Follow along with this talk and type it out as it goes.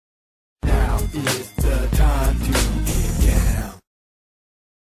It's the time to get down.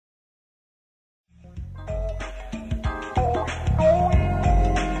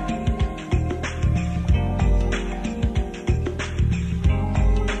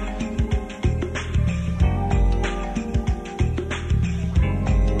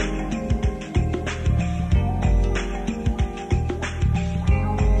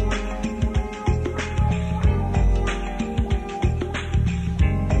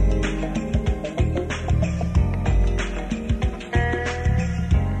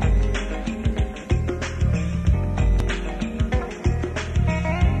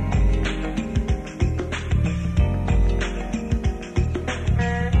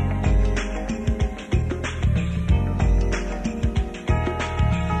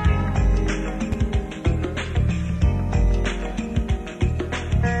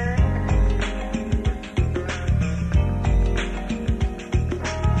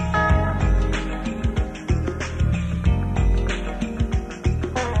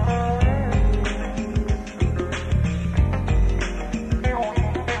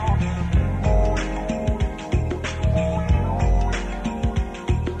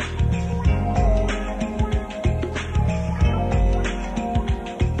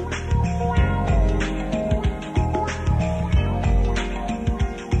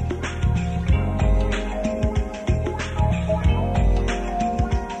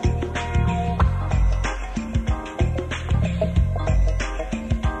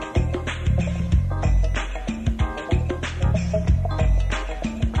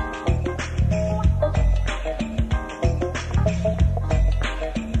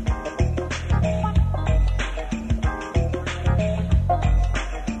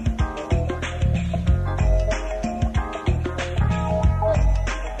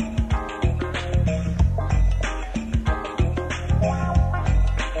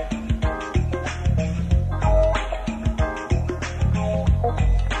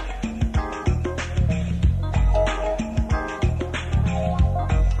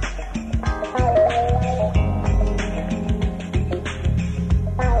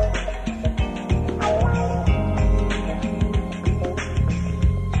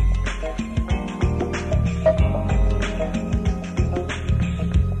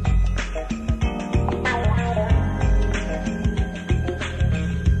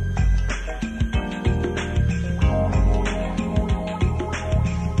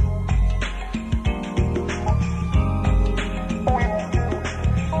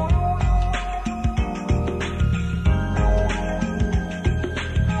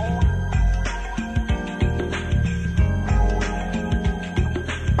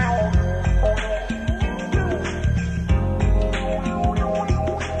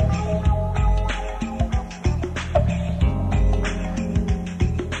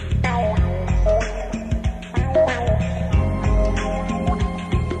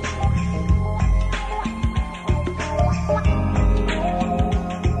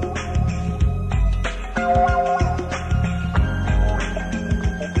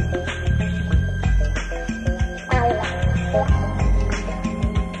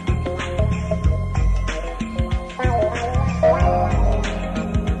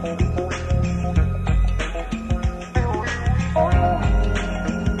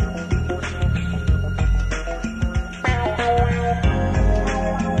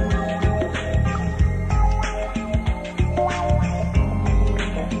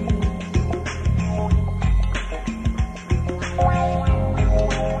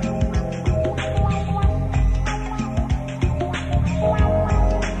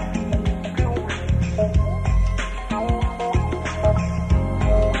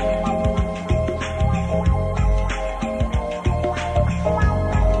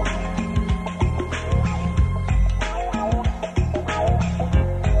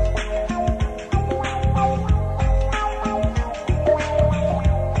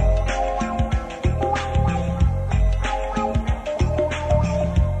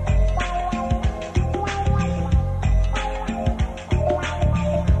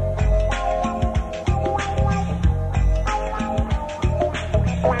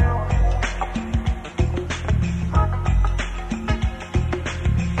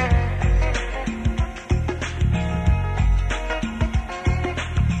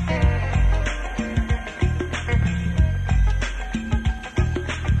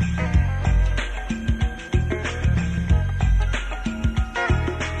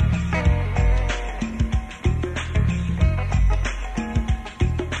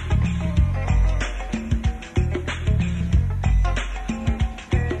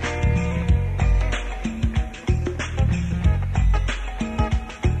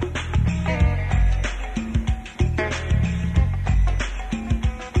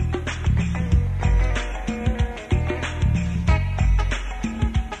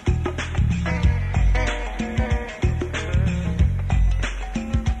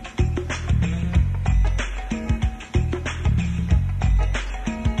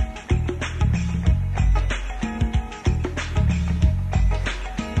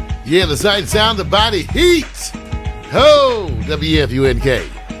 Yeah, the sight, sound, the body, heat. Ho, WFUNK.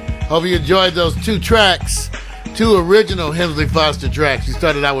 Hope you enjoyed those two tracks, two original Hensley Foster tracks. You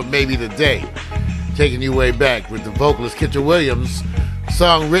started out with Maybe Today, taking you way back with the vocalist Kitcher Williams.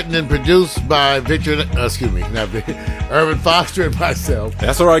 Song written and produced by Irvin Foster and myself.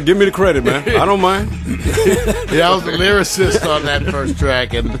 That's all right. Give me the credit, man. I don't mind. Yeah, I was the lyricist on that first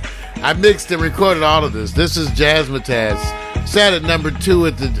track, and I mixed and recorded all of this. This is Jazzmatazz. Sat at number 2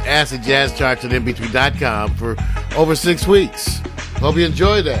 at the Acid Jazz charts at MP3.com for over 6 weeks. Hope you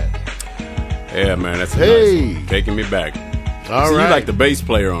enjoyed that. Yeah, man, that's nice one. Taking me back. All right. You like the bass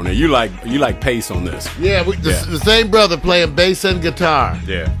player on it. You like Pace on this. Yeah, the same brother playing bass and guitar.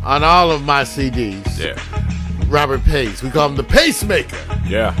 Yeah. On all of my CDs. Yeah. Robert Pace. We call him the Pacemaker.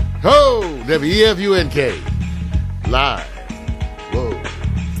 Yeah. Ho! WEFUNK. Live. Whoa.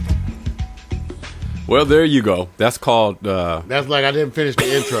 Well, there you go. That's called... That's like I didn't finish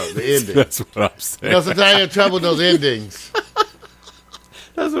the intro, the ending. That's what I'm saying. You know, sometimes you have trouble with those endings.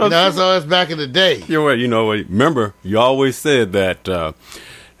 That's what I'm saying. That's always back in the day. You know what? Remember, you always said that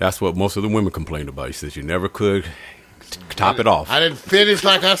that's what most of the women complained about. You said you never could top it off. I didn't finish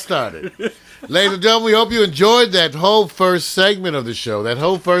like I started. Ladies and gentlemen, we hope you enjoyed that whole first segment of the show, that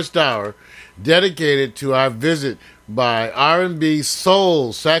whole first hour dedicated to our visit by R&B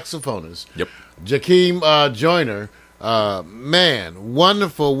soul saxophonist, Jackiem Joyner. Man,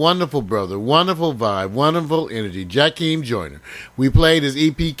 wonderful, wonderful brother, wonderful vibe, wonderful energy. Jackiem Joyner. We played his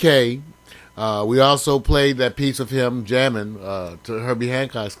EPK. We also played that piece of him jamming to Herbie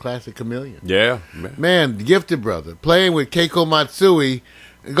Hancock's classic Chameleon. Yeah, man, gifted brother. Playing with Keiko Matsui.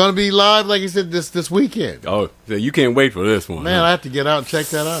 Going to be live, like you said, this weekend. Oh, so you can't wait for this one. Man, huh? I have to get out and check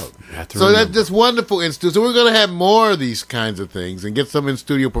that out. So that's just wonderful in studio. So we're going to have more of these kinds of things and get some in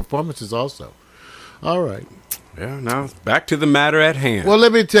studio performances also. All right. Yeah, now back to the matter at hand. Well,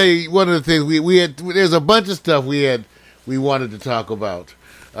 let me tell you one of the things we had. There's a bunch of stuff we wanted to talk about,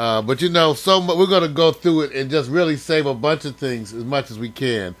 but so much, we're going to go through it and just really save a bunch of things as much as we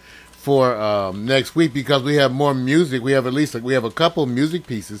can for next week because we have more music. We have a couple of music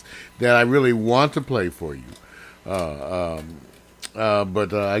pieces that I really want to play for you. But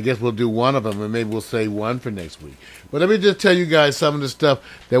I guess we'll do one of them, and maybe we'll save one for next week. But let me just tell you guys some of the stuff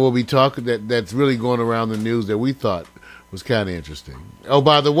that we'll be talking that's really going around the news that we thought was kind of interesting. Oh,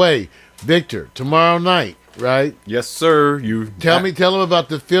 by the way, Victor, tomorrow night, right? Yes, sir. Tell them about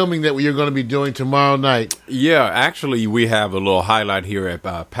the filming that you're going to be doing tomorrow night. Yeah, actually, we have a little highlight here at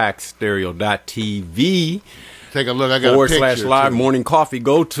packstereo.tv. Take a look. I got a picture. /live morning coffee.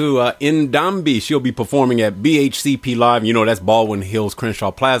 Go to Ndambi. She'll be performing at BHCP Live. You know, that's Baldwin Hills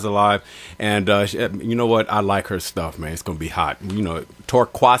Crenshaw Plaza Live. And you know what? I like her stuff, man. It's going to be hot. You know,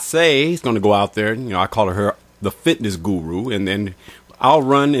 Torquase is going to go out there. You know, I call her the fitness guru. And then I'll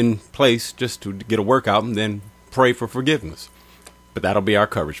run in place just to get a workout and then pray for forgiveness. But that'll be our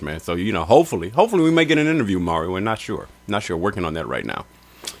coverage, man. So, you know, hopefully we may get an interview, Mario. We're not sure. Working on that right now.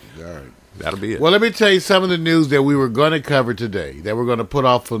 All right. That'll be it. Well, let me tell you some of the news that we were going to cover today that we're going to put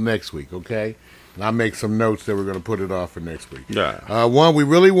off for next week, okay? And I'll make some notes that we're going to put it off for next week. Yeah. One, we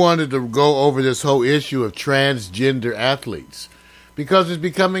really wanted to go over this whole issue of transgender athletes because it's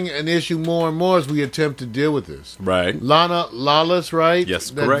becoming an issue more and more as we attempt to deal with this. Right. Lana Lawless, right?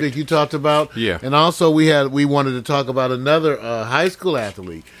 Yes, that correct. Vic you talked about. Yeah. And also we wanted to talk about another high school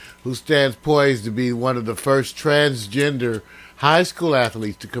athlete who stands poised to be one of the first transgender high school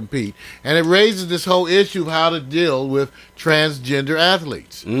athletes to compete, and it raises this whole issue of how to deal with transgender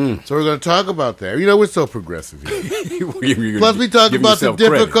athletes. So we're going to talk about that. You know, we're so progressive here. Plus, we talk about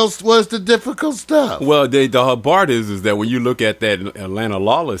the difficult stuff. Well, the hard part is that when you look at that Atlanta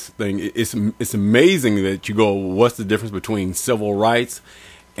Lawless thing, it's amazing that you go, what's the difference between civil rights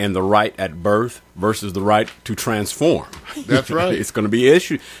and the right at birth versus the right to transform? That's right. It's going to be an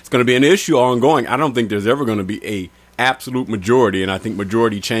issue. It's going to be an issue ongoing. I don't think there's ever going to be a absolute majority, and I think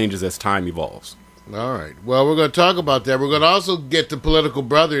majority changes as time evolves. All right. Well, we're going to talk about that. We're going to also get the political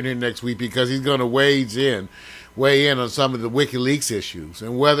brother in here next week because he's going to weigh in on some of the WikiLeaks issues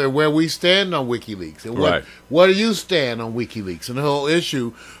and where we stand on WikiLeaks and what do you stand on WikiLeaks and the whole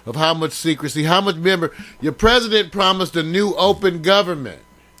issue of how much secrecy, remember, your president promised a new open government.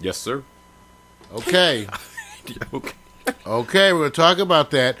 Yes, sir. Okay. Okay, we're going to talk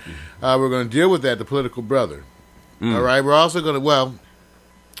about that. We're going to deal with that, the political brother. All right, we're also going to,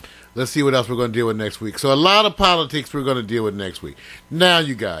 let's see what else we're going to deal with next week. So a lot of politics we're going to deal with next week. Now,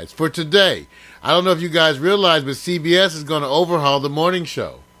 you guys, for today, I don't know if you guys realize, but CBS is going to overhaul the morning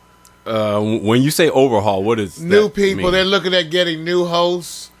show. When you say overhaul, what is new that people? mean? They're looking at getting new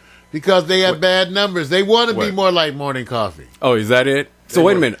hosts because they have bad numbers. They want to be more like Morning Coffee. Oh, is that it? So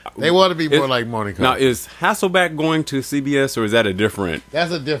wait a minute. They want to be more like morning coffee. Now, is Hasselback going to CBS, or is that a different?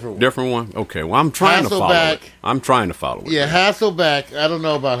 That's a different one. Different one. Okay. Well, I'm trying to follow it. I'm trying to follow it. Yeah, Hasselback. I don't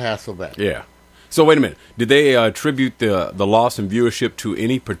know about Hasselback. Yeah. So wait a minute. Did they attribute the loss in viewership to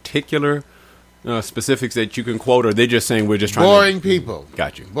any particular specifics that you can quote, or are they just saying we're just trying boring people?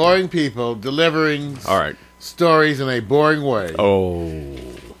 Got you. Boring people delivering all right stories in a boring way. Oh.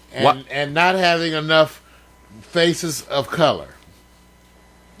 And not having enough faces of color.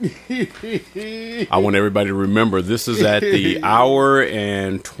 I want everybody to remember this is at the hour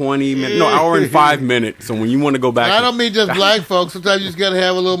and 20 minutes. No, hour and 5 minutes. So when you want to go back, I don't mean just black folks. Sometimes you just got to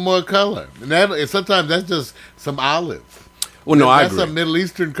have a little more color, and sometimes that's just some olive. Well, no, I agree. That's a Middle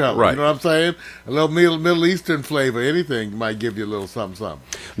Eastern color. Right. You know what I'm saying? A little Middle Eastern flavor. Anything might give you a little something.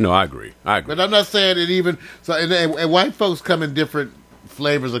 No, I agree. But I'm not saying it even. So, and white folks come in different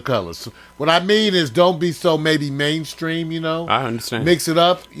flavors of colors. So what I mean is, don't be so maybe mainstream. You know, I understand. Mix it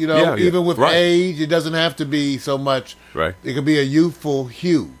up. You know, Yeah. even with Right. age, it doesn't have to be so much. Right. It could be a youthful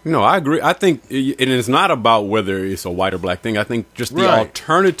hue. No, I agree. I think it is not about whether it's a white or black thing. I think just the Right.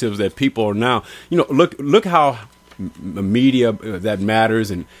 alternatives that people are now. You know, look how media that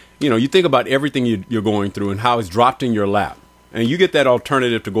matters, and you know, you think about everything you're going through and how it's dropped in your lap, and you get that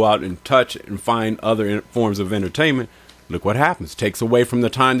alternative to go out and touch and find other forms of entertainment. Look what happens. Takes away from the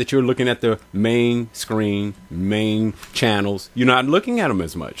time that you're looking at the main screen, main channels. You're not looking at them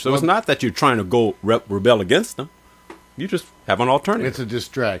as much. So it's not that you're trying to go rebel against them. You just have an alternative. It's a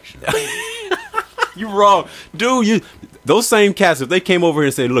distraction. You're wrong. Dude, those same cats, if they came over here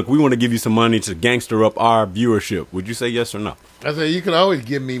and said, look, we want to give you some money to gangster up our viewership, would you say yes or no? I say, you can always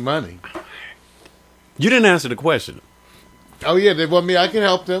give me money. You didn't answer the question. Oh, yeah, they want me. I can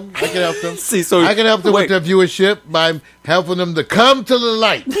help them. I can help them. See, so I can help them wait. with their viewership by helping them to come to the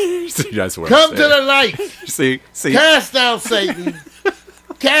light. See, that's what Come to the light. See. Cast out Satan.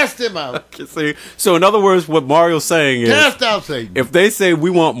 Cast him out. See. So in other words, what Mario's saying is, Cast out Satan. if they say we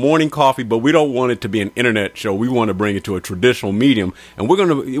want morning coffee, but we don't want it to be an internet show, we want to bring it to a traditional medium, and we're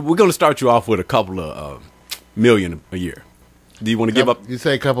gonna start you off with a couple of million a year. Do you want to give up? You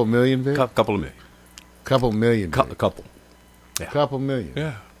say a couple million, Vic? Couple of million. Couple million. A Vic. couple. Couple million.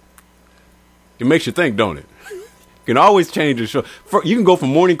 Yeah. It makes you think, don't it? You can always change the show. You can go from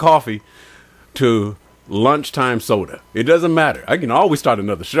morning coffee to lunchtime soda. It doesn't matter. I can always start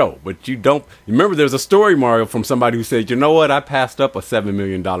another show, but you don't. Remember, there's a story, Mario, from somebody who said, you know what? I passed up a $7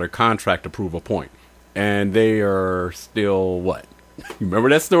 million contract to prove a point. And they are still what? You remember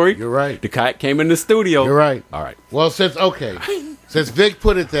that story? You're right. The cat came in the studio. You're right. All right. Well, since Vic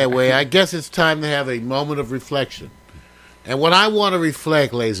put it that way, I guess it's time to have a moment of reflection. And when I want to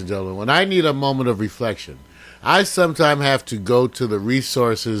reflect, ladies and gentlemen, when I need a moment of reflection, I sometimes have to go to the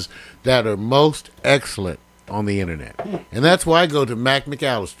resources that are most excellent on the internet. And that's why I go to Mac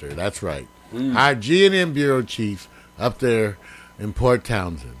McAllister. That's right. Our G&M Bureau Chief up there in Port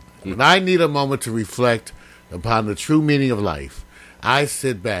Townsend. When I need a moment to reflect upon the true meaning of life, I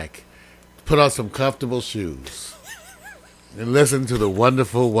sit back, put on some comfortable shoes, and listen to the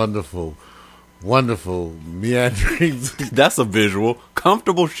wonderful, wonderful, wonderful meanderings. That's a visual.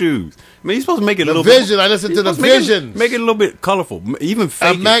 Comfortable shoes. I mean, you're supposed to make it a The little vision. bit. I listen to the Make it- visions. Make it a little bit colorful. Even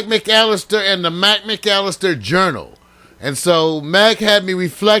fake it. Mac McAllister and the Mac McAllister Journal. And so Mac had me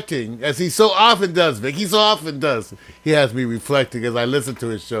reflecting, as he so often does, Vic. He so often does. He has me reflecting as I listen to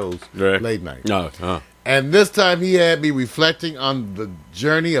his shows late night. No. And this time he had me reflecting on the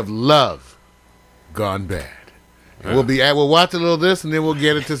journey of love gone bad. And we'll watch a little of this, and then we'll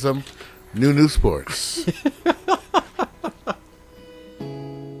get into some new sports.